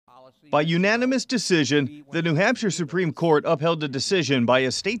By unanimous decision, the New Hampshire Supreme Court upheld a decision by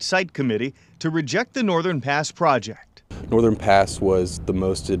a state site committee to reject the Northern Pass project. Northern Pass was the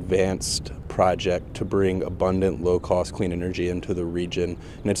most advanced project to bring abundant, low-cost clean energy into the region,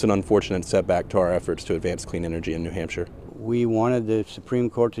 and it's an unfortunate setback to our efforts to advance clean energy in New Hampshire. We wanted the Supreme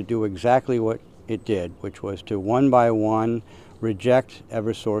Court to do exactly what it did, which was to one by one reject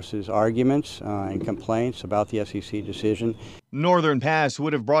Eversource's arguments and complaints about the SEC decision. Northern Pass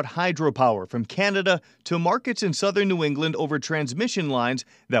would have brought hydropower from Canada to markets in southern New England over transmission lines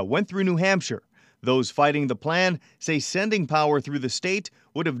that went through New Hampshire. Those fighting the plan say sending power through the state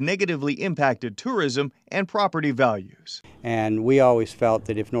would have negatively impacted tourism and property values. And we always felt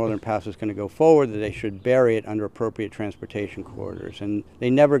that if Northern Pass was going to go forward, that they should bury it under appropriate transportation corridors, and they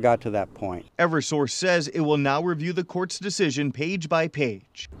never got to that point. Eversource says it will now review the court's decision page by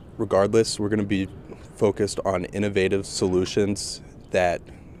page. Regardless, we're going to be focused on innovative solutions that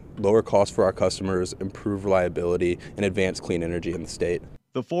lower costs for our customers, improve reliability, and advance clean energy in the state.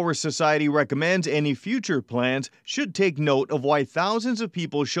 The Forest Society recommends any future plans should take note of why thousands of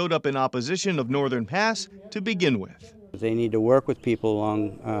people showed up in opposition of Northern Pass to begin with. They need to work with people along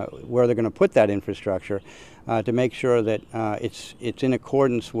where they're going to put that infrastructure to make sure that it's in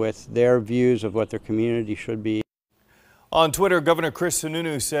accordance with their views of what their community should be. On Twitter, Governor Chris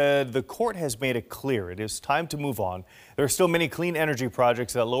Sununu said the court has made it clear it is time to move on. There are still many clean energy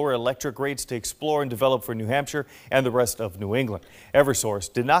projects that lower electric rates to explore and develop for New Hampshire and the rest of New England.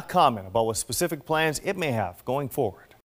 Eversource did not comment about what specific plans it may have going forward.